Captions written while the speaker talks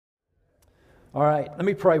All right, let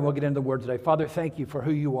me pray and we'll get into the word today. Father, thank you for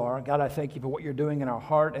who you are. God, I thank you for what you're doing in our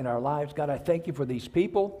heart and our lives. God, I thank you for these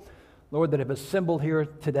people, Lord, that have assembled here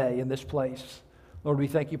today in this place. Lord, we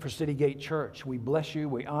thank you for City Gate Church. We bless you.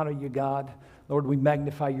 We honor you, God. Lord, we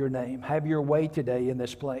magnify your name. Have your way today in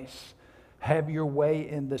this place. Have your way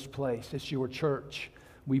in this place. It's your church.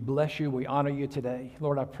 We bless you. We honor you today.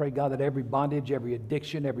 Lord, I pray, God, that every bondage, every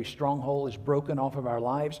addiction, every stronghold is broken off of our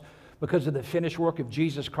lives because of the finished work of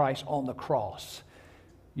Jesus Christ on the cross.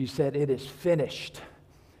 You said it is finished,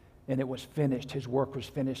 and it was finished. His work was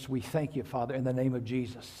finished. We thank you, Father, in the name of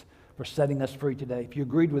Jesus for setting us free today. If you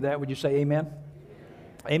agreed with that, would you say amen?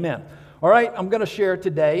 Amen. All right, I'm going to share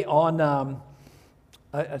today on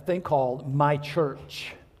a thing called My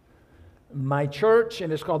Church. My church,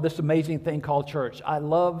 and it's called this amazing thing called church. I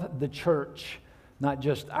love the church. Not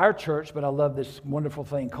just our church, but I love this wonderful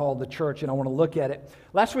thing called the church, and I want to look at it.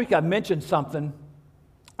 Last week I mentioned something,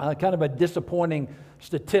 kind of a disappointing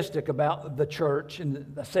statistic about the church,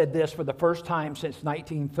 and I said this: for the first time since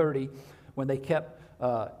 1930, when they kept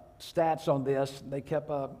stats on this, they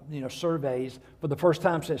kept surveys. For the first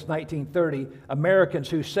time since 1930,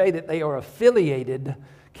 Americans who say that they are affiliated,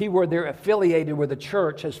 keyword, they're affiliated with a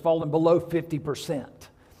church, has fallen below 50%.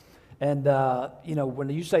 And, when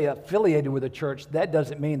you say affiliated with a church, that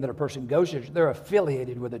doesn't mean that a person goes to church. They're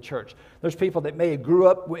affiliated with a church. There's people that may have grew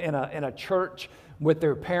up in a church with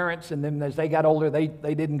their parents, and then as they got older, they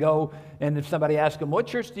didn't go. And if somebody asked them, what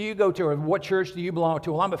church do you go to, or what church do you belong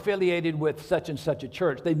to? Well, I'm affiliated with such and such a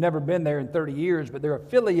church. They've never been there in 30 years, but they're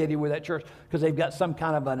affiliated with that church because they've got some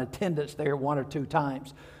kind of an attendance there one or two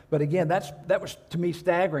times. But again, that was to me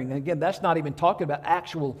staggering. And again, that's not even talking about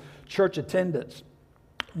actual church attendance.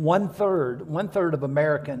 One third of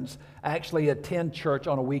Americans actually attend church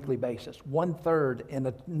on a weekly basis. 1/3 in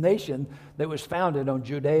a nation that was founded on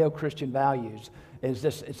Judeo-Christian values.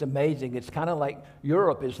 It's amazing. It's kind of like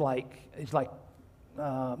Europe is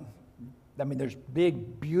there's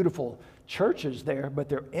big, beautiful churches there, but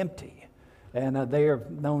they're empty. And they are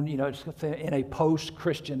known, in a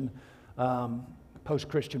post-Christian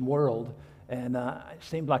world. And it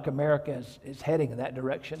seems like America is heading in that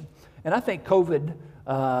direction. And I think COVID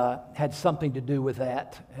had something to do with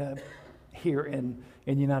that here in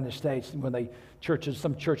the United States, when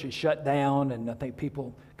some churches shut down, and I think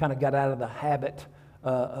people kind of got out of the habit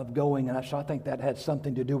of going. And so I think that had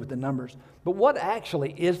something to do with the numbers. But what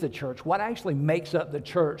actually is the church? What actually makes up the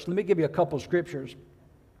church? Let me give you a couple of scriptures.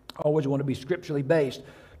 I always want to be scripturally based.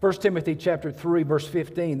 1 Timothy chapter 3, verse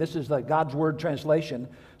 15, this is the God's Word translation,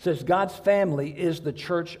 says, God's family is the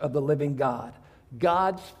church of the living God.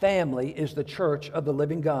 God's family is the church of the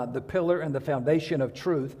living God, the pillar and the foundation of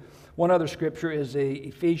truth. One other scripture is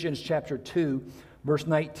Ephesians chapter 2, verse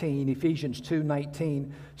 19. Ephesians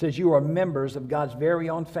 2:19 says, you are members of God's very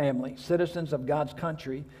own family, citizens of God's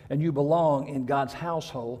country, and you belong in God's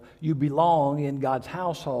household. You belong in God's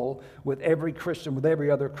household with every Christian, with every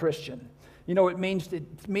other Christian. It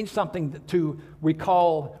means something to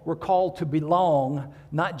recall. We're called to belong,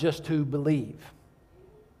 not just to believe.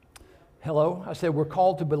 Hello? I said we're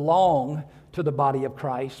called to belong to the body of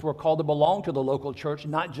Christ. We're called to belong to the local church,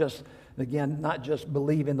 not just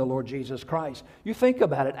believe in the Lord Jesus Christ. You think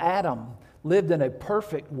about it. Adam lived in a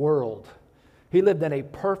perfect world. He lived in a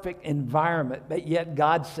perfect environment, but yet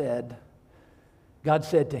God said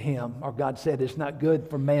to him, or God said, it's not good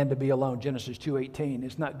for man to be alone. Genesis 2:18.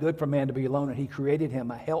 It's not good for man to be alone, and he created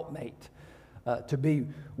him a helpmate to be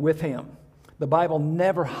with him. The Bible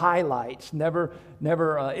never highlights, never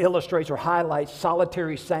illustrates or highlights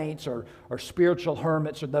solitary saints or spiritual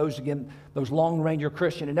hermits or those Lone Ranger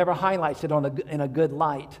Christian. It never highlights it in a good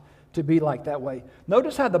light to be like that way.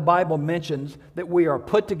 Notice how the Bible mentions that we are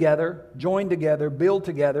put together, joined together, built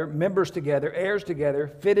together, members together, heirs together,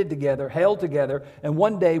 fitted together, held together, and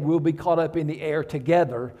one day we'll be caught up in the air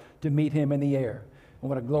together to meet him in the air. And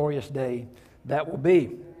what a glorious day that will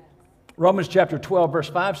be. Romans chapter 12, verse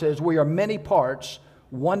 5 says, we are many parts,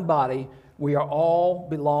 one body. We are all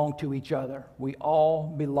belong to each other. We all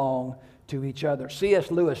belong to each other.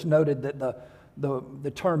 C.S. Lewis noted that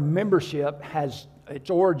the term membership has its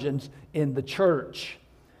origins in the church.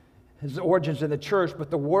 His origins in the church,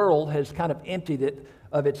 but the world has kind of emptied it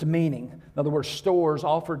of its meaning. In other words, stores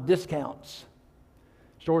offer discounts.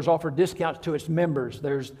 Stores offer discounts to its members.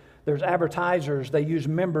 There's advertisers. They use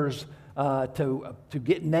members to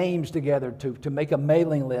get names together, to make a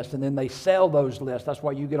mailing list, and then they sell those lists. That's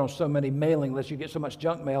why you get on so many mailing lists. You get so much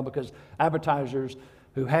junk mail because advertisers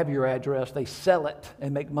who have your address, they sell it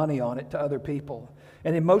and make money on it to other people.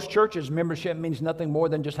 And in most churches, membership means nothing more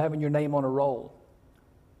than just having your name on a roll.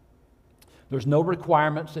 There's no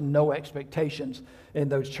requirements and no expectations in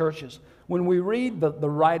those churches. When we read the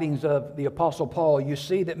writings of the Apostle Paul, you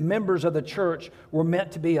see that members of the church were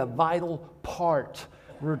meant to be a vital part,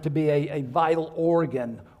 were to be a vital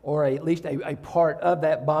organ, or at least a part of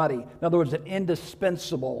that body. In other words, an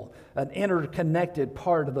indispensable, an interconnected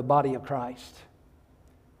part of the body of Christ.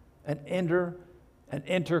 An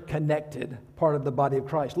interconnected part of the body of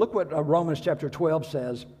Christ. Look what Romans chapter 12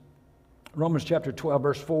 says. Romans chapter 12,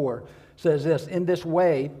 verse 4 says this: in this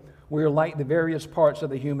way, we are like the various parts of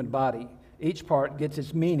the human body. Each part gets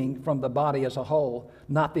its meaning from the body as a whole,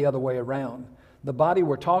 not the other way around. The body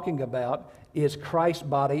we're talking about is Christ's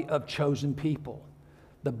body of chosen people.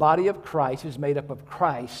 The body of Christ is made up of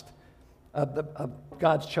Christ, of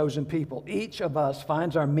God's chosen people. Each of us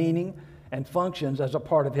finds our meaning and functions as a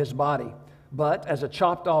part of his body. But as a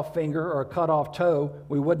chopped off finger or a cut off toe,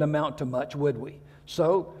 we wouldn't amount to much, would we?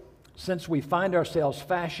 So, since we find ourselves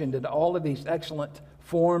fashioned into all of these excellent,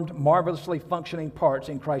 formed, marvelously functioning parts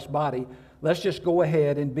in Christ's body, let's just go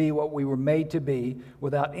ahead and be what we were made to be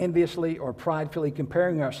without enviously or pridefully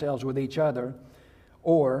comparing ourselves with each other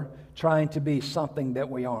or trying to be something that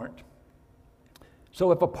we aren't.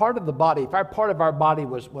 So if a part of the body, if our part of our body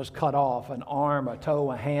was cut off, an arm, a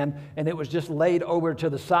toe, a hand, and it was just laid over to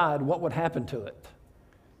the side, what would happen to it?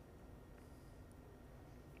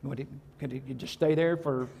 Could it just stay there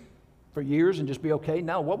for years and just be okay?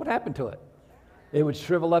 No, what would happen to it? It would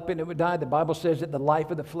shrivel up and it would die. The Bible says that the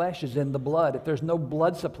life of the flesh is in the blood. If there's no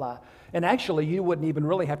blood supply, and actually you wouldn't even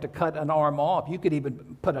really have to cut an arm off. You could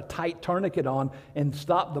even put a tight tourniquet on and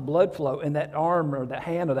stop the blood flow, and that arm or that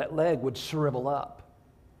hand or that leg would shrivel up.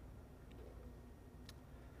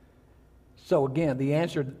 So again, the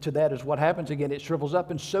answer to that is what happens again, it shrivels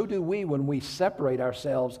up, and so do we when we separate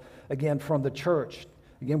ourselves again from the church.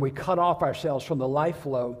 Again, we cut off ourselves from the life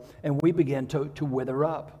flow and we begin to wither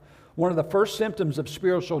up. One of the first symptoms of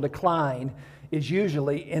spiritual decline is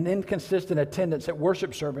usually an inconsistent attendance at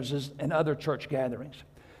worship services and other church gatherings.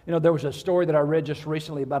 You know, there was a story that I read just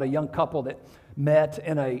recently about a young couple that met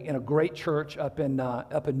in a great church up in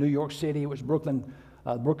New York City. It was Brooklyn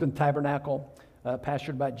Tabernacle,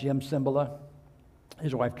 pastored by Jim Cymbala.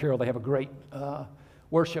 His wife Carol, they have a great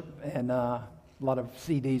worship and a lot of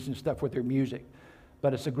CDs and stuff with their music.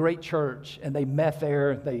 But it's a great church, and they met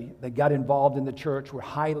there. They got involved in the church, were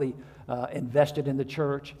highly invested in the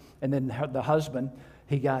church. And then the husband,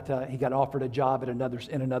 he got offered a job in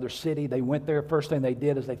another city. They went there. First thing they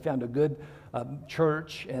did is they found a good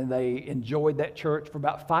church, and they enjoyed that church for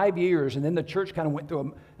about 5 years. And then the church kind of went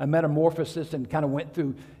through a metamorphosis and kind of went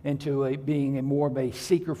through into being more of a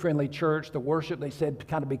seeker-friendly church. The worship, they said,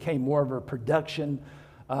 kind of became more of a production,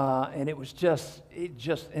 and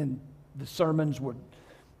and the sermons were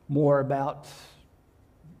more about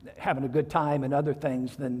having a good time and other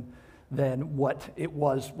things than what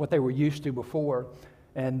they were used to before.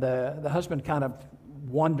 And the husband kind of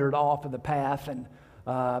wandered off of the path and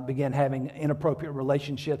began having inappropriate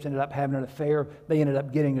relationships, ended up having an affair. They ended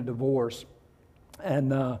up getting a divorce. And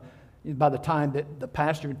by the time that the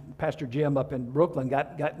Pastor Jim up in Brooklyn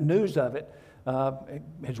got news of it,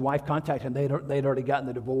 his wife contacted him. They'd already gotten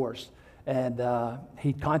the divorce. And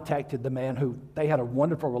he contacted the man who, they had a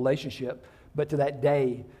wonderful relationship, but to that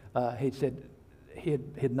day, he said he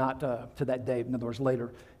had not, to that day, in other words,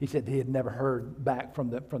 later, he said he had never heard back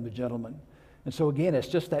from the gentleman. And so again, it's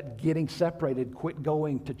just that getting separated, quit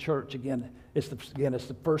going to church. Again, it's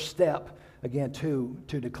the first step, again, to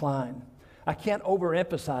decline. I can't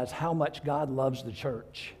overemphasize how much God loves the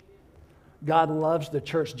church. God loves the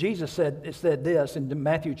church. Jesus said this in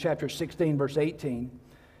Matthew chapter 16, verse 18,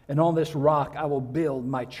 "And on this rock I will build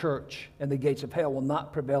my church, and the gates of hell will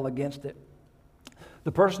not prevail against it."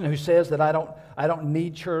 The person who says that I don't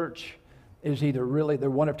need church is either really, they're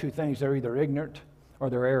one of two things. They're either ignorant or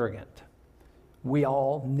they're arrogant. We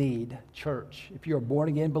all need church. If you're a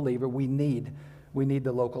born-again believer, we need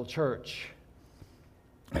the local church.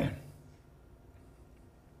 You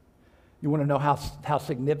want to know how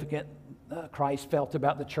significant Christ felt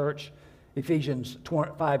about the church? Ephesians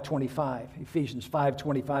 5:25. Ephesians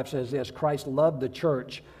 5:25 says this: Christ loved the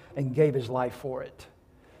church and gave his life for it.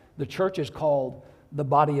 The church is called the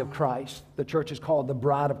body of Christ. The church is called the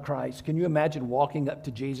bride of Christ. Can you imagine walking up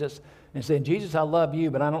to Jesus and saying, "Jesus, I love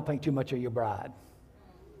you, but I don't think too much of your bride"?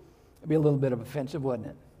 It'd be a little bit of offensive, wouldn't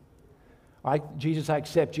it? All right, Jesus, I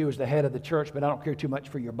accept you as the head of the church, but I don't care too much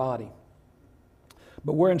for your body.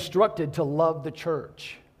 But we're instructed to love the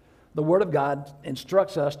church. The Word of God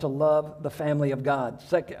instructs us to love the family of God.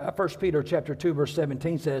 1 Peter chapter 2, verse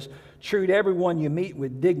 17 says, "Treat everyone you meet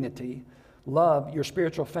with dignity, love your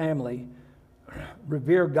spiritual family,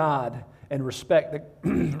 revere God, and respect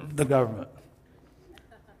the government."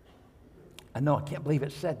 I know, I can't believe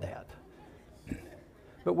it said that.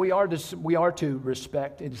 But we are to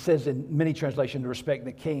respect, it says in many translations, to respect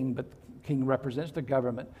the king, but the king represents the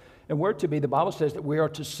government. And we're to be, the Bible says that we are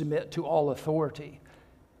to submit to all authority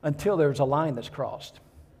until there's a line that's crossed.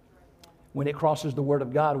 When it crosses the word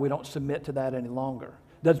of God, we don't submit to that any longer.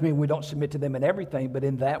 Doesn't mean we don't submit to them in everything, but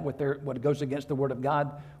in that, what goes against the word of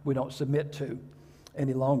God, we don't submit to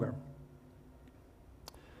any longer.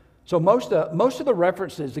 So most of the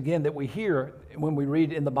references, again, that we hear when we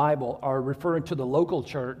read in the Bible are referring to the local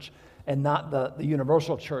church and not the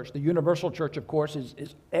universal church. The universal church, of course,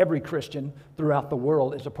 is every Christian throughout the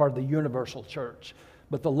world is a part of the universal church.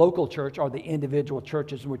 But the local church are the individual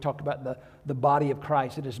churches. And we talk about the body of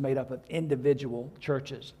Christ. It is made up of individual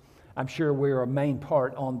churches. I'm sure we're a main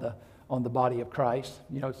part on the body of Christ.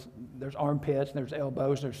 You know, there's armpits, there's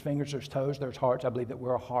elbows, there's fingers, there's toes, there's hearts. I believe that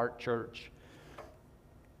we're a heart church.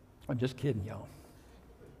 I'm just kidding, y'all.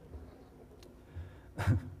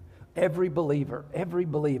 Every believer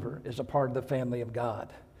is a part of the family of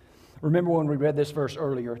God. Remember when we read this verse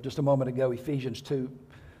earlier, just a moment ago, Ephesians 2,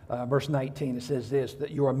 verse 19, it says this,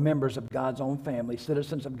 that you are members of God's own family,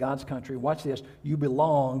 citizens of God's country. Watch this, you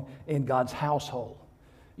belong in God's household.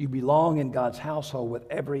 You belong in God's household with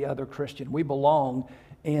every other Christian. We belong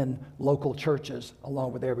in local churches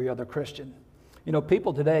along with every other Christian. You know,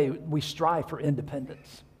 people today, we strive for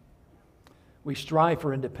independence. We strive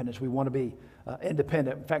for independence. We want to be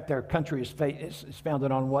independent. In fact, our country is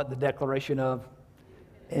founded on what? The Declaration of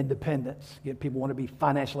Independence. Again, people want to be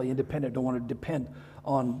financially independent, don't want to depend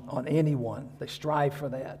on anyone. They strive for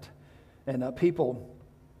that. And people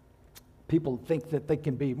think that they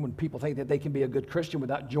can be, when people think that they can be a good Christian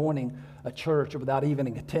without joining a church or without even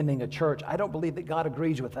attending a church, I don't believe that God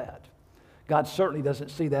agrees with that. God certainly doesn't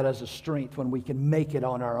see that as a strength when we can make it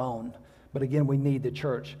on our own. But again, we need the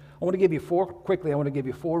church. I want to give you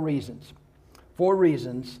four reasons. Four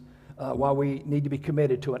reasons why we need to be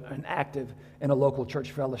committed to an active in a local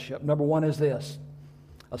church fellowship. Number one is this.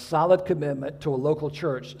 A solid commitment to a local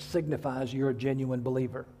church signifies you're a genuine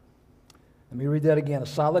believer. Let me read that again. A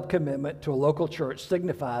solid commitment to a local church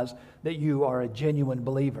signifies that you are a genuine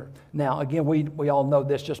believer. Now, again, we all know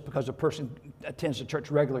this. Just because a person attends the church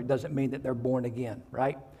regularly doesn't mean that they're born again,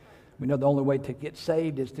 right? We know the only way to get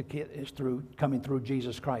saved is through coming through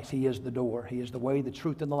Jesus Christ. He is the door. He is the way, the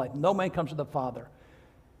truth, and the life. No man comes to the Father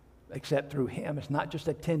except through Him. It's not just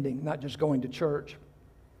attending, not just going to church.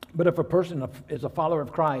 But if a person is a follower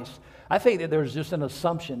of Christ, I think that there's just an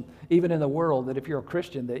assumption, even in the world, that if you're a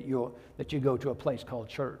Christian, that you go to a place called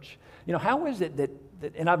church. You know, how is it that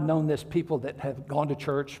and I've known this, people that have gone to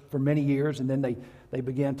church for many years, and then they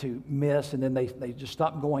began to miss, and then they just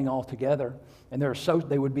stop going altogether, and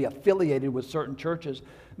they would be affiliated with certain churches.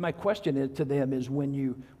 My question to them is, when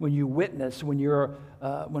you witness, when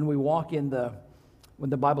we walk in when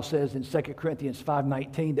the Bible says in 2 Corinthians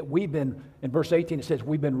 5:19 that we've been, in verse 18 it says,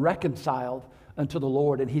 we've been reconciled unto the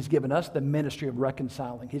Lord, and He's given us the ministry of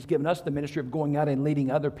reconciling. He's given us the ministry of going out and leading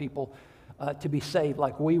other people to be saved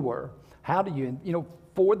like we were. How do you,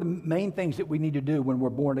 for the main things that we need to do when we're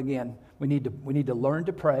born again, we need to learn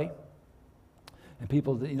to pray. And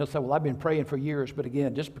people, say, well, I've been praying for years, but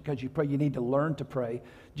again, just because you pray, you need to learn to pray.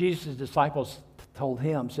 Jesus' disciples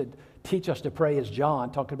said, teach us to pray as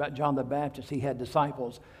John, talking about John the Baptist. He had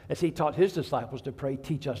disciples. As he taught his disciples to pray,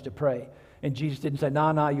 teach us to pray. And Jesus didn't say,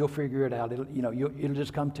 no, you'll figure it out. It'll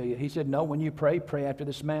just come to you. He said, no, when you pray after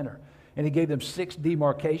this manner. And He gave them 6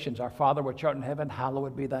 demarcations. Our Father which art in heaven,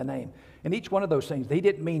 hallowed be thy name. And each one of those things, they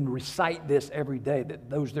didn't mean recite this every day.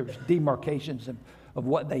 There's demarcations of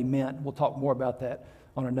what they meant. We'll talk more about that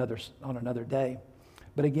on another day.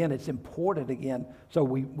 But again, it's important again. So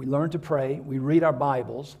we learn to pray. We read our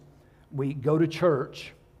Bibles. We go to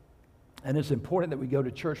church. And it's important that we go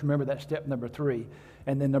to church. Remember that step number 3.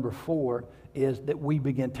 And then number 4 is that we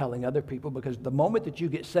begin telling other people, because the moment that you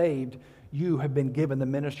get saved, you have been given the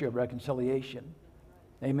ministry of reconciliation.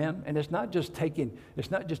 Amen? And it's not just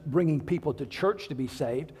bringing people to church to be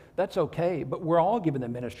saved. That's okay, but we're all given the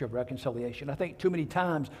ministry of reconciliation. I think too many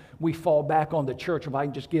times we fall back on the church. If I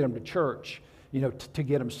can just get them to church, to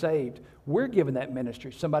get them saved. We're given that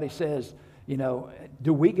ministry. Somebody says,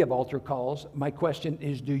 do we give altar calls? My question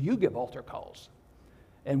is, do you give altar calls?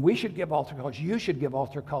 And we should give altar calls. You should give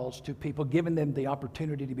altar calls to people, giving them the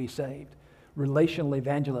opportunity to be saved. Relational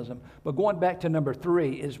evangelism. But going back to number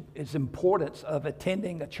 3 is importance of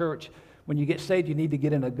attending a church. When you get saved, you need to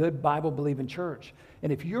get in a good Bible-believing church.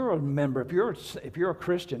 And if you're a member, if you're a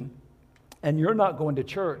Christian and you're not going to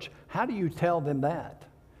church, how do you tell them that?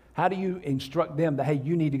 How do you instruct them that, hey,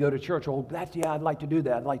 you need to go to church? Oh, I'd like to do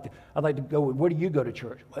that. I'd like to go. Where do you go to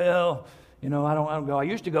church? Well, You know, I don't go, I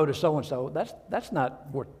used to go to so-and-so. That's not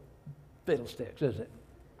worth fiddlesticks, is it?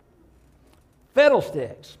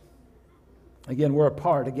 Fiddlesticks. Again, we're a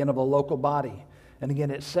part, again, of a local body. And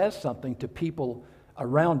again, it says something to people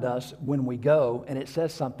around us when we go, and it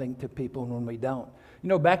says something to people when we don't. You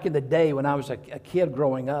know, back in the day when I was a kid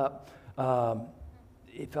growing up, we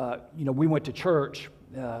went to church.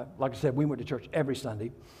 Like I said, we went to church every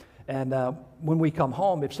Sunday. And when we come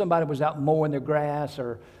home, if somebody was out mowing their grass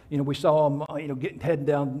or, we saw them, heading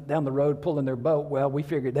down the road, pulling their boat, well, we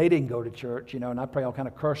figured they didn't go to church, and I pray all kind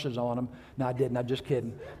of curses on them. No, I didn't. I'm just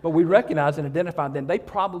kidding. But we recognized and identified them. They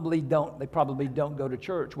probably don't go to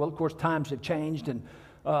church. Well, of course, times have changed, and,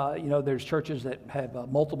 there's churches that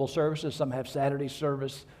have multiple services. Some have Saturday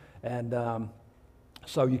service, and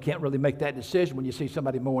so you can't really make that decision when you see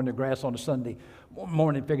somebody mowing their grass on a Sunday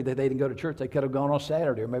morning. Figured that they didn't go to church. They could have gone on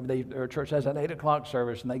Saturday, or maybe their church has an 8 o'clock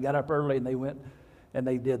service, and they got up early and they went and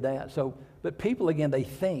they did that. So, but people, again, they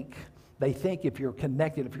think if you're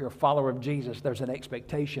connected, if you're a follower of Jesus, there's an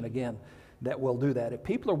expectation, again, that we'll do that. If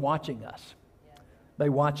people are watching us, they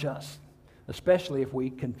watch us, especially if we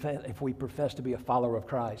profess to be a follower of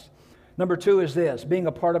Christ. Number 2 is this: being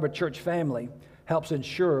a part of a church family helps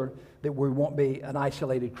ensure that we won't be an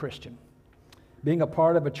isolated Christian. Being a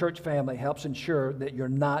part of a church family helps ensure that you're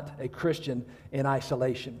not a Christian in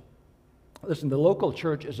isolation. Listen, the local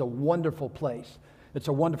church is a wonderful place. It's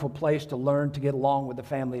a wonderful place to learn to get along with the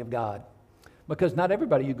family of God, because not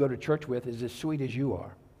everybody you go to church with is as sweet as you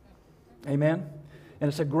are. Amen? And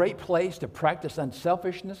it's a great place to practice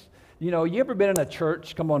unselfishness. You ever been in a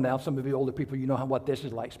church? Come on now, some of you older people, you know what this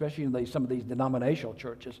is like, especially in some of these denominational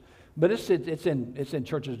churches. But it's in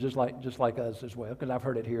churches just like us as well, because I've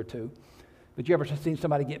heard it here too. But you ever seen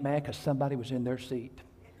somebody get mad because somebody was in their seat?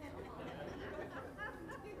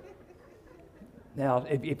 Now,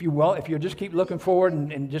 if you just keep looking forward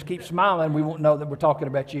and just keep smiling, we won't know that we're talking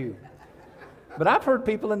about you. But I've heard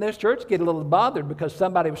people in this church get a little bothered because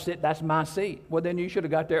somebody was sitting, that's my seat. Well, then you should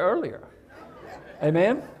have got there earlier.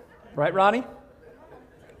 Amen? Right, Ronnie?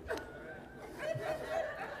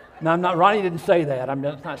 No, I'm not. Ronnie didn't say that. I'm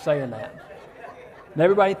just not saying that. And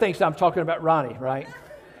everybody thinks I'm talking about Ronnie, right?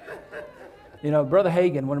 Brother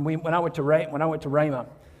Hagin, when I went to Rhema,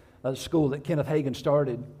 the school that Kenneth Hagin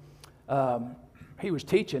started, he was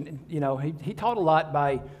teaching. He taught a lot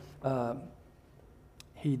by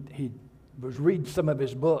he was reading some of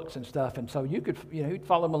his books and stuff, and so you could he'd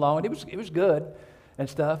follow him along, and it was good and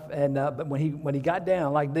stuff. And but when he got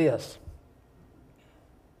down like this,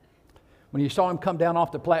 when you saw him come down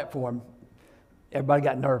off the platform, everybody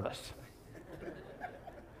got nervous.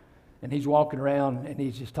 And he's walking around and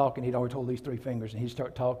he's just talking. He'd always hold these 3 fingers, and he'd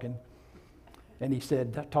start talking. And he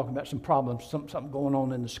said, talking about some problems, something going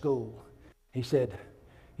on in the school. He said,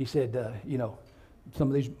 some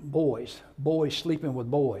of these boys sleeping with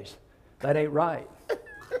boys. That ain't right.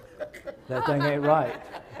 That thing ain't right.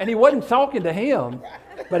 And he wasn't talking to him,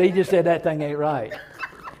 but he just said that thing ain't right.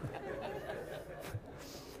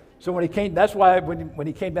 So that's why when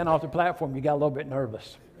he came down off the platform, you got a little bit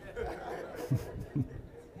nervous.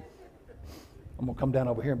 I'm going to come down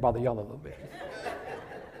over here and bother y'all a little bit.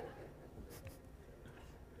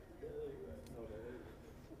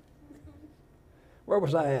 Where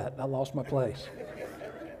was I at? I lost my place.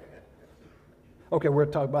 Okay, we're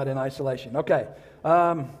talking about in isolation. Okay,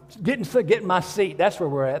 getting my seat. That's where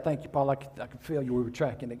we're at. Thank you, Paul. I can feel you. We were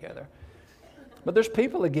tracking together. But there's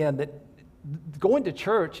people, again, that going to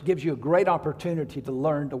church gives you a great opportunity to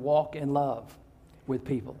learn to walk in love with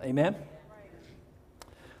people. Amen?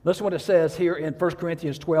 Listen what it says here in 1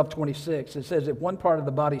 Corinthians 12:26. It says, if one part of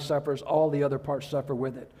the body suffers, all the other parts suffer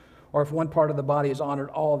with it. Or if one part of the body is honored,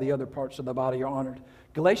 all the other parts of the body are honored.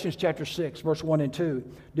 Galatians chapter 6, verse 1 and 2.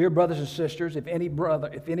 Dear brothers and sisters, if any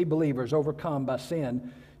believer is overcome by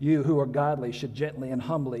sin, you who are godly should gently and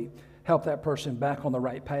humbly help that person back on the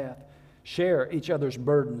right path. Share each other's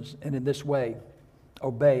burdens, and in this way,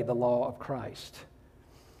 obey the law of Christ.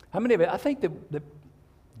 How many of it? I think that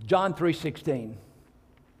John 3:16,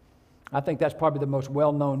 I think that's probably the most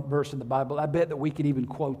well-known verse in the Bible. I bet that we could even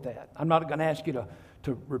quote that. I'm not going to ask you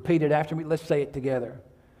to repeat it after me. Let's say it together.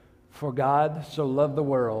 For God so loved the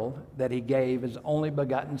world that he gave his only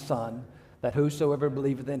begotten Son, that whosoever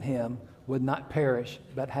believeth in him would not perish,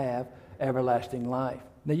 but have everlasting life.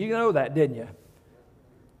 Now, you know that, didn't you?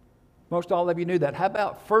 Most all of you knew that. How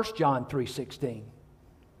about 1 John 3:16?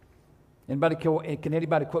 Can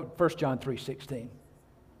anybody quote 1 John 3:16?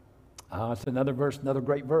 It's another verse, another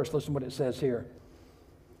great verse. Listen what it says here.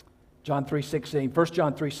 John 3:16. 1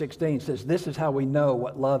 John 3:16 says, this is how we know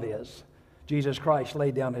what love is. Jesus Christ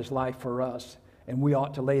laid down his life for us, and we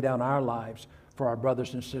ought to lay down our lives for our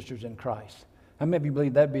brothers and sisters in Christ. How many of you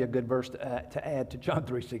believe that'd be a good verse to add to John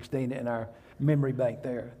 3:16 in our memory bank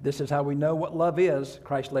there? This is how we know what love is.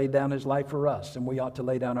 Christ laid down his life for us, and we ought to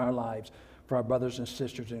lay down our lives for our brothers and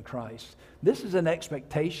sisters in Christ. This is an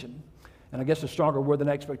expectation, and I guess a stronger word than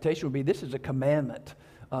expectation would be this is a commandment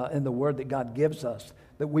in the word that God gives us,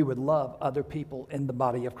 that we would love other people in the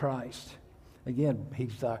body of Christ. Again,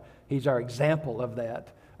 he's our example of that.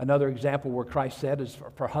 Another example where Christ said is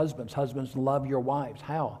for husbands. Husbands, love your wives.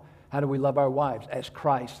 How? How do we love our wives? As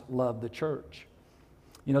Christ loved the church.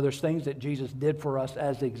 You know, there's things that Jesus did for us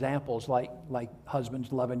as examples, like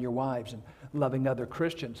husbands loving your wives and loving other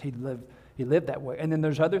Christians. He lived that way. And then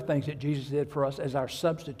there's other things that Jesus did for us as our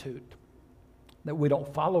substitute, that we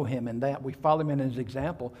don't follow him in that. We follow him in his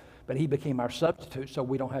example, but he became our substitute, so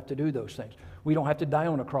we don't have to do those things. We don't have to die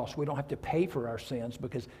on a cross. We don't have to pay for our sins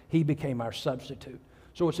because he became our substitute.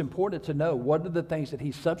 So it's important to know what are the things that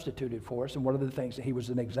he substituted for us and what are the things that he was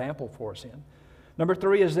an example for us in. Number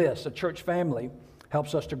 3 is this: a church family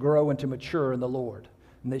helps us to grow and to mature in the Lord.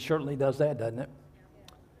 And it certainly does that, doesn't it?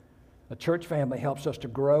 A church family helps us to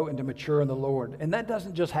grow and to mature in the Lord. And that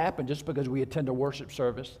doesn't just happen just because we attend a worship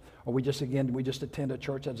service or we just attend a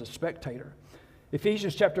church as a spectator.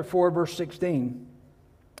 Ephesians chapter 4, verse 16,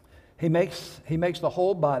 he makes the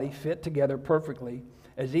whole body fit together perfectly.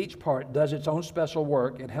 As each part does its own special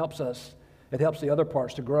work, it helps the other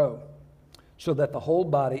parts to grow so that the whole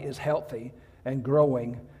body is healthy and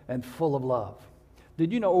growing and full of love.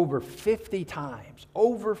 Did you know over 50 times,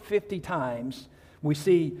 we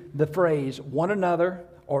see the phrase one another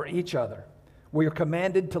or each other. We are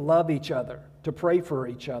commanded to love each other, to pray for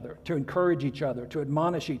each other, to encourage each other, to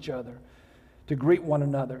admonish each other, to greet one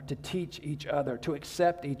another, to teach each other, to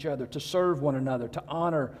accept each other, to serve one another, to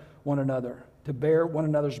honor one another, to bear one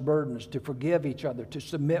another's burdens, to forgive each other, to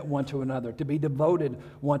submit one to another, to be devoted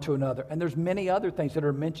one to another. And there's many other things that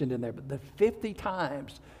are mentioned in there, but the 50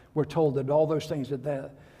 times we're told that all those things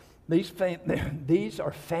these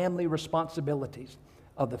are family responsibilities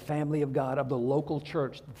of the family of God, of the local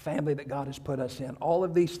church, the family that God has put us in. All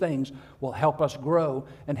of these things will help us grow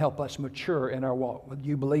and help us mature in our walk. Do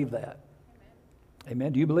you believe that?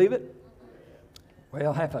 Amen. Do you believe it?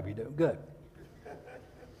 Well, half of you do. Good.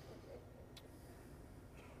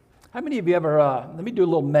 How many of you ever, let me do a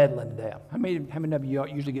little meddling there. How many of you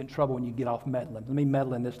usually get in trouble when you get off meddling? Let me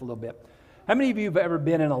meddle in this a little bit. How many of you have ever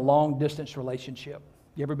been in a long-distance relationship?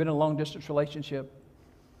 You ever been in a long-distance relationship?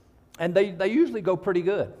 And they usually go pretty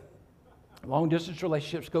good. Long-distance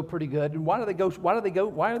relationships go pretty good. And why do they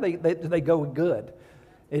go good?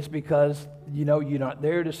 It's because, you know, you're not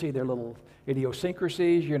there to see their little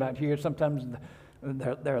idiosyncrasies. You're not here. Sometimes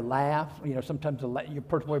their laugh, you know, sometimes your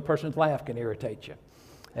person's laugh can irritate you.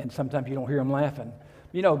 And sometimes you don't hear them laughing.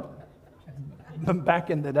 You know, back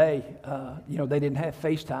in the day, you know, they didn't have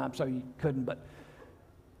FaceTime, so you couldn't. But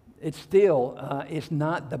it's still, it's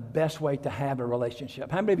not the best way to have a relationship.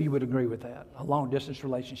 How many of you would agree with that? A long-distance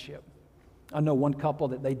relationship. I know one couple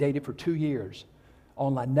that they dated for 2 years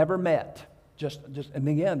online, never met. And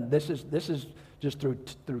again, this is just through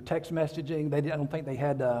text messaging. I don't think they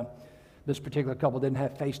had, this particular couple didn't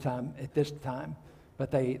have FaceTime at this time. But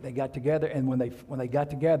they got together, and when they got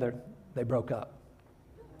together, they broke up.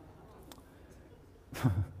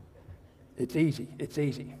 It's easy.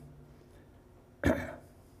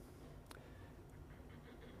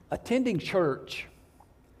 Attending church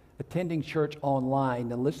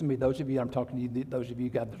online, and listen to me, those of you, I'm talking to you, those of you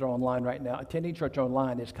guys that are online right now, attending church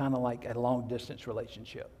online is kind of like a long-distance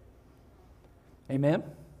relationship. Amen?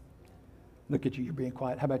 Look at you, you're being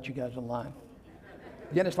quiet. How about you guys online?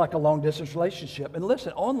 Again, it's like a long-distance relationship. And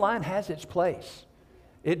listen, online has its place.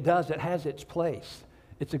 It does. It has its place.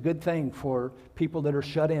 It's a good thing for people that are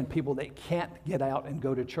shut in, people that can't get out and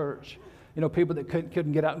go to church. You know, people that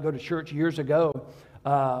couldn't get out and go to church years ago,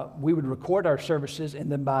 we would record our services,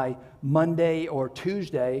 and then by Monday or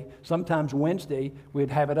Tuesday, sometimes Wednesday, we'd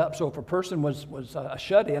have it up. So if a person was a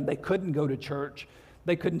shut-in, they couldn't go to church.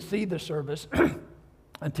 They couldn't see the service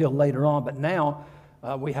until later on. But now,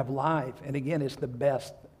 we have live, and again, it's the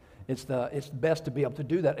best. It's best to be able to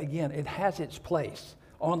do that. Again, it has its place.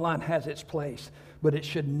 Online has its place, but it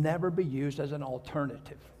should never be used as an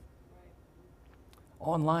alternative.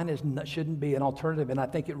 Online shouldn't be an alternative, and I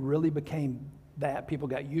think it really became that. People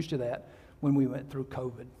got used to that when we went through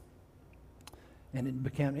COVID, and it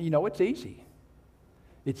became. You know, it's easy.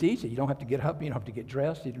 It's easy. You don't have to get up. You don't have to get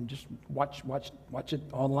dressed. You can just watch it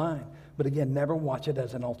online. But again, never watch it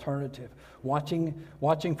as an alternative. Watching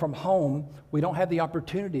from home, we don't have the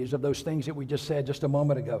opportunities of those things that we just said just a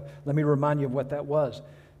moment ago. Let me remind you of what that was.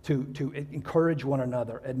 to encourage one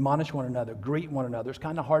another, admonish one another, greet one another. It's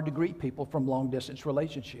kind of hard to greet people from long-distance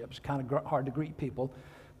relationships. It's kind of hard to greet people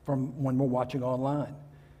from when we're watching online.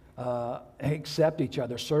 Accept each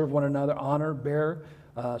other, serve one another, honor, bear,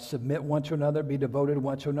 submit one to another, be devoted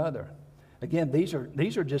one to another. Again, these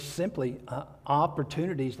are just simply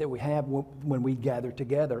opportunities that we have when we gather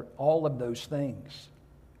together, all of those things.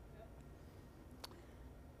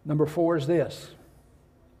 Number 4 is this.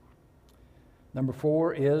 Number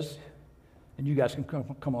 4 is, and you guys can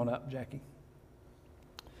come on up, Jackie.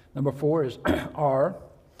 Number 4 is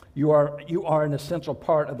you are an essential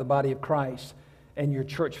part of the body of Christ, and your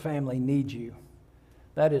church family needs you.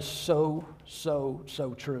 That is so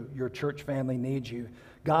true. Your church family needs you.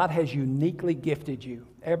 God has uniquely gifted you.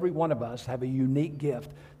 Every one of us have a unique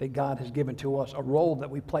gift that God has given to us, a role that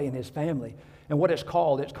we play in His family. And what it's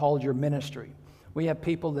called your ministry. We have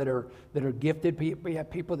people that are gifted. We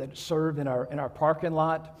have people that serve in our parking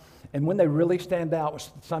lot. And when they really stand out,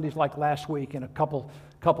 was Sundays like last week and a couple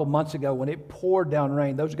months ago when it poured down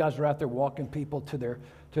rain, those guys are out there walking people to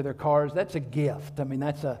their cars. That's a gift. I mean,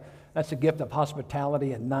 that's a gift of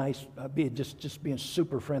hospitality and nice, just being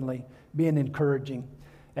super friendly, being encouraging.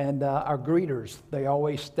 And our greeters, they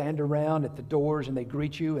always stand around at the doors and they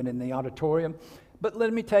greet you and in the auditorium. But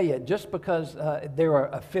let me tell you, just because they're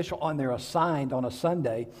official and they're assigned on a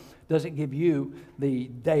Sunday doesn't give you the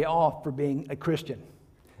day off for being a Christian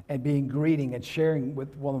and being greeting and sharing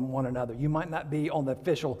with one another. You might not be on the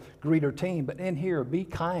official greeter team, but in here, be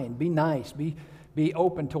kind, be nice, be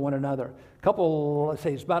open to one another.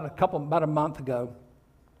 It's about a month ago,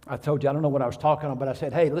 I told you, I don't know what I was talking on, but I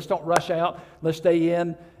said, hey, let's don't rush out. Let's stay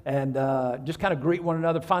in and just kind of greet one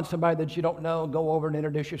another. Find somebody that you don't know, go over and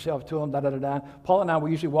introduce yourself to them, da-da-da-da. Paul and I, we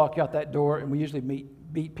usually walk out that door and we usually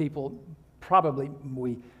beat people.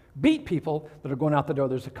 We beat people that are going out the door.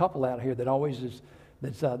 There's a couple out here that always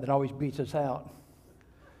beats us out.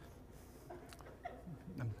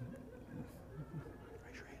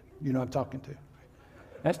 You know who I'm talking to.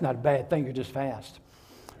 That's not a bad thing. You're just fast.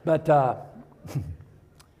 But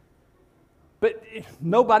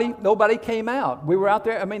nobody came out. We were out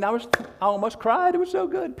there. I mean, I almost cried. It was so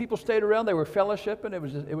good. People stayed around. They were fellowshipping.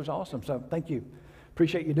 It was awesome. So thank you.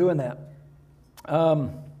 Appreciate you doing that.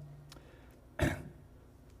 1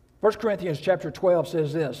 Corinthians chapter 12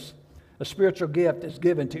 says this: a spiritual gift is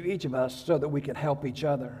given to each of us so that we can help each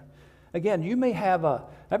other. Again, you may have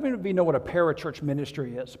how many of you know what a parachurch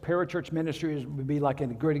ministry is? Parachurch ministry would be like a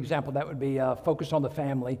great example. That would be Focus on the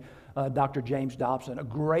Family, Dr. James Dobson, a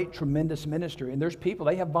great, tremendous ministry. And there's people,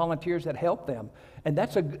 they have volunteers that help them. And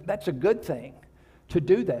that's a good thing to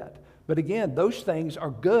do that. But again, those things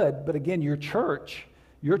are good. But again, your church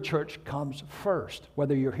comes first.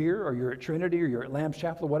 Whether you're here or you're at Trinity or you're at Lamb's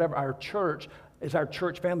Chapel or whatever, our church is our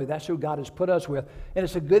church family. That's who God has put us with. And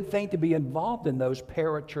it's a good thing to be involved in those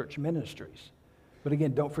parachurch ministries. But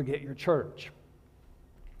again, don't forget your church.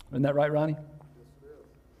 Isn't that right, Ronnie? Yes, it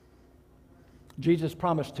is. Jesus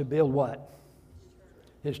promised to build what?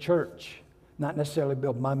 His church. Not necessarily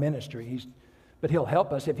build my ministry. But He'll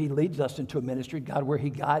help us if He leads us into a ministry. God, where He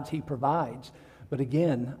guides, He provides. But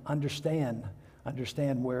again, understand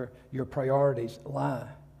where your priorities lie.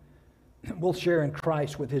 We'll share in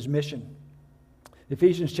Christ with His mission.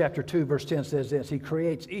 Ephesians chapter 2, verse 10 says this: He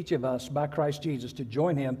creates each of us by Christ Jesus to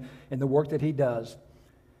join Him in the work that He does,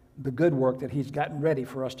 the good work that He's gotten ready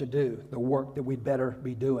for us to do, the work that we'd better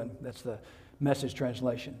be doing. That's the Message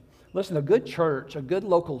translation. Listen, a good church, a good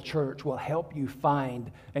local church will help you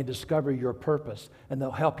find and discover your purpose, and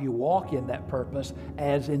they'll help you walk in that purpose,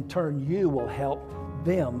 as in turn you will help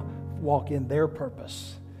them walk in their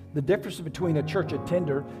purpose. The difference between a church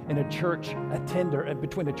attender and a church attender, and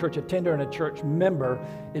between a church attender and a church member,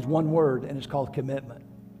 is one word, and it's called commitment.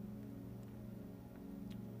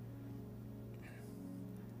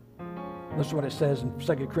 Listen to what it says in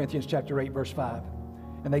 2 Corinthians chapter 8, verse 5.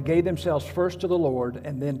 And they gave themselves first to the Lord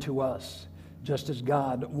and then to us, just as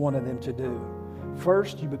God wanted them to do.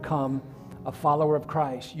 First, you become a follower of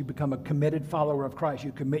Christ. You become a committed follower of Christ.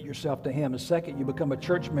 You commit yourself to Him. And second, you become a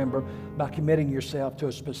church member by committing yourself to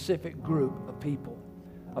a specific group of people,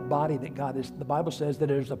 a body that God is. The Bible says that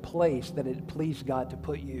there's a place that it pleased God to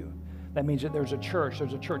put you. That means that there's a church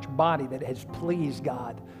body that has pleased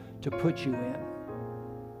God to put you in.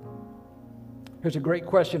 Here's a great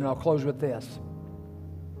question, and I'll close with this.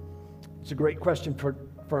 It's a great question for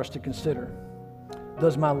us to consider.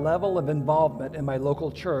 Does my level of involvement in my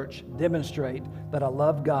local church demonstrate that I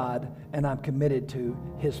love God and I'm committed to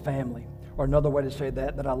His family? Or another way to say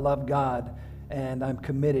that I love God and I'm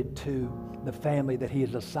committed to the family that He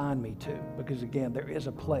has assigned me to. Because again, there is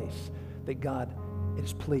a place that God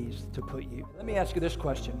is pleased to put you. Let me ask you this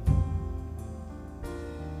question.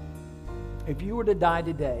 If you were to die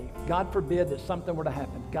today, God forbid that something were to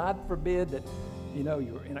happen. God forbid that, you know,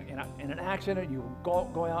 you were in an accident, you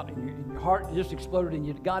go out and your heart just exploded in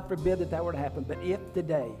you. God forbid that were to happen. But if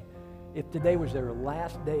today was their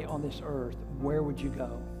last day on this earth, where would you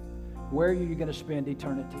go? Where are you going to spend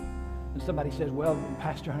eternity? And somebody says, well,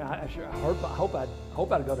 Pastor, I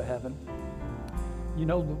hope I'd go to heaven. You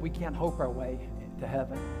know, we can't hope our way to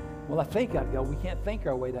heaven. Well, I think I'd go. We can't think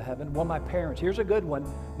our way to heaven. Well, my parents, here's a good one.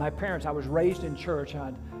 My parents, I was raised in church.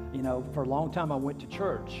 For a long time I went to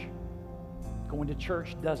church. Going to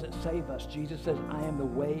church doesn't save us. Jesus says, I am the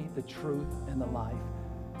way, the truth, and the life.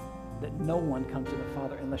 That no one comes to the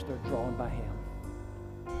Father unless they're drawn by Him.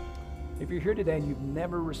 If you're here today and you've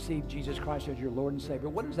never received Jesus Christ as your Lord and Savior,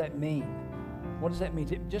 what does that mean? What does that mean?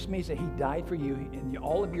 It just means that He died for you and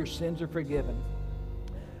all of your sins are forgiven.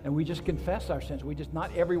 And we just confess our sins.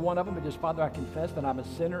 Not every one of them, but just, Father, I confess that I'm a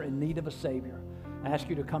sinner in need of a Savior. I ask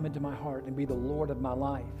you to come into my heart and be the Lord of my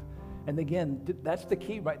life. And again, that's the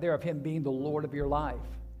key right there of Him being the Lord of your life.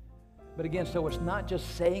 But again, so it's not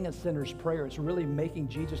just saying a sinner's prayer. It's really making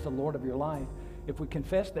Jesus the Lord of your life. If we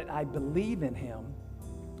confess that I believe in Him,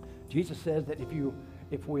 Jesus says that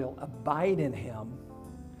if we'll abide in Him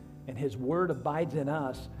and His word abides in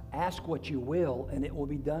us, ask what you will and it will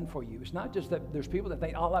be done for you. It's not just that there's people that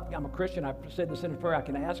think, oh, I'm a Christian, I've said the sinner's prayer, I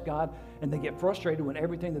can ask God, and they get frustrated when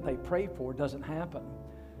everything that they pray for doesn't happen.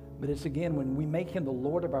 But it's again, when we make Him the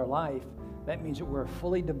Lord of our life, that means that we're a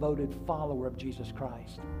fully devoted follower of Jesus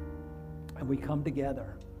Christ. And we come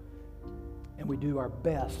together and we do our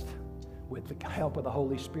best with the help of the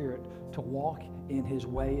Holy Spirit to walk in His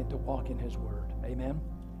way and to walk in His word. Amen?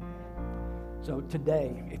 So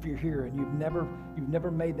today, if you're here and you've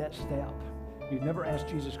never made that step, you've never asked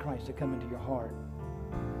Jesus Christ to come into your heart,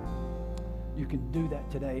 you can do that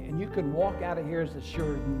today. And you can walk out of here as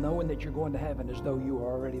assured, knowing that you're going to heaven as though you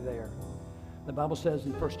are already there. The Bible says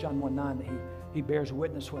in 1 John 1:9 that He bears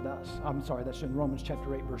witness with us. That's in Romans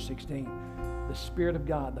chapter 8, verse 16. The Spirit of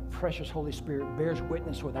God, the precious Holy Spirit, bears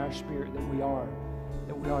witness with our spirit that we are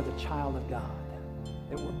the child of God,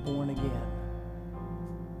 that we're born again.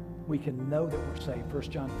 We can know that we're saved.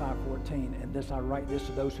 1 John 5:14. And this I write this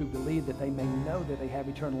to those who believe, that they may know that they have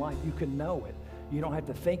eternal life. You can know it. You don't have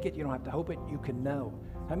to think it. You don't have to hope it. You can know.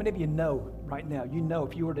 How many of you know right now? You know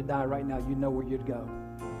if you were to die right now, you know where you'd go.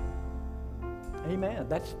 Amen.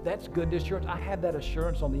 That's good assurance. I had that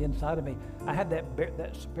assurance on the inside of me. I had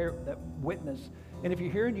that spirit, that witness. And if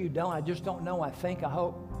you're here and you don't, I just don't know. I think, I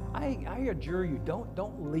hope. I adjure you,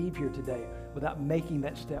 don't leave here today without making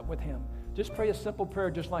that step with Him. Just pray a simple prayer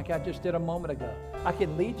just like I just did a moment ago. I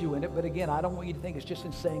can lead you in it, but again, I don't want you to think it's just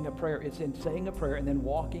in saying a prayer. It's in saying a prayer and then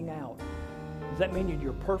walking out. Does that mean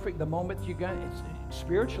you're perfect the moment you got it?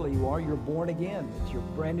 Spiritually you are. You're born again. It's your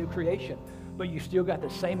brand new creation. But you still got the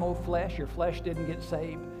same old flesh. Your flesh didn't get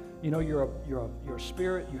saved. You know, you're a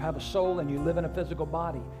spirit. You have a soul, and you live in a physical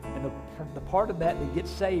body. And the part of that gets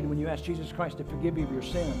saved when you ask Jesus Christ to forgive you of your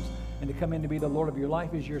sins and to come in to be the Lord of your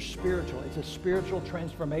life is your spiritual. It's a spiritual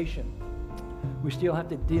transformation. We still have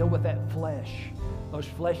to deal with that flesh, those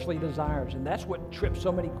fleshly desires. And that's what trips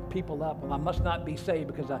so many people up. Well, I must not be saved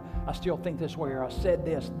because I still think this way, or I said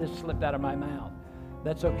this slipped out of my mouth.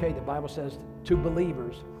 That's okay. The Bible says to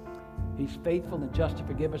believers, He's faithful and just to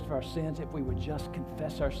forgive us for our sins if we would just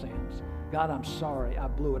confess our sins. God, I'm sorry. I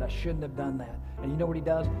blew it. I shouldn't have done that. And you know what He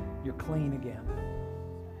does? You're clean again.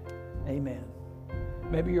 Amen.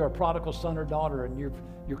 Maybe you're a prodigal son or daughter and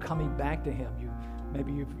you're coming back to Him.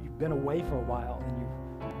 Maybe you've been away for a while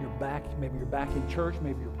and you're back. Maybe you're back in church.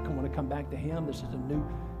 Maybe you want to come back to Him. This is a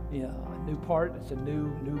new part. It's a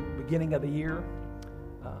new beginning of the year.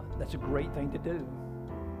 That's a great thing to do.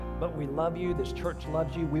 But we love you. This church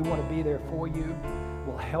loves you. We want to be there for you.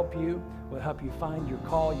 We'll help you. We'll help you find your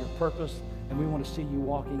call, your purpose, and we want to see you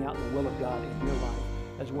walking out the will of God in your life,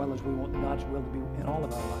 as well as we want God's will to be in all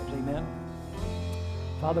of our lives. Amen.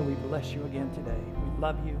 Father, we bless you again today. We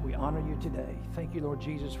love you. We honor you today. Thank you, Lord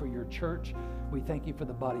Jesus, for your church. We thank you for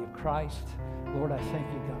the body of Christ. Lord, I thank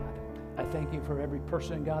you, God. I thank you for every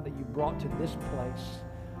person, God, that you brought to this place.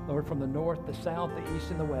 Lord, from the north, the south, the east,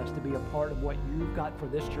 and the west, to be a part of what you've got for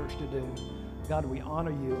this church to do. God, we honor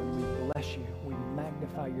you and we bless you. We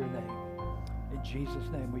magnify your name. In Jesus'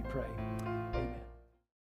 name we pray.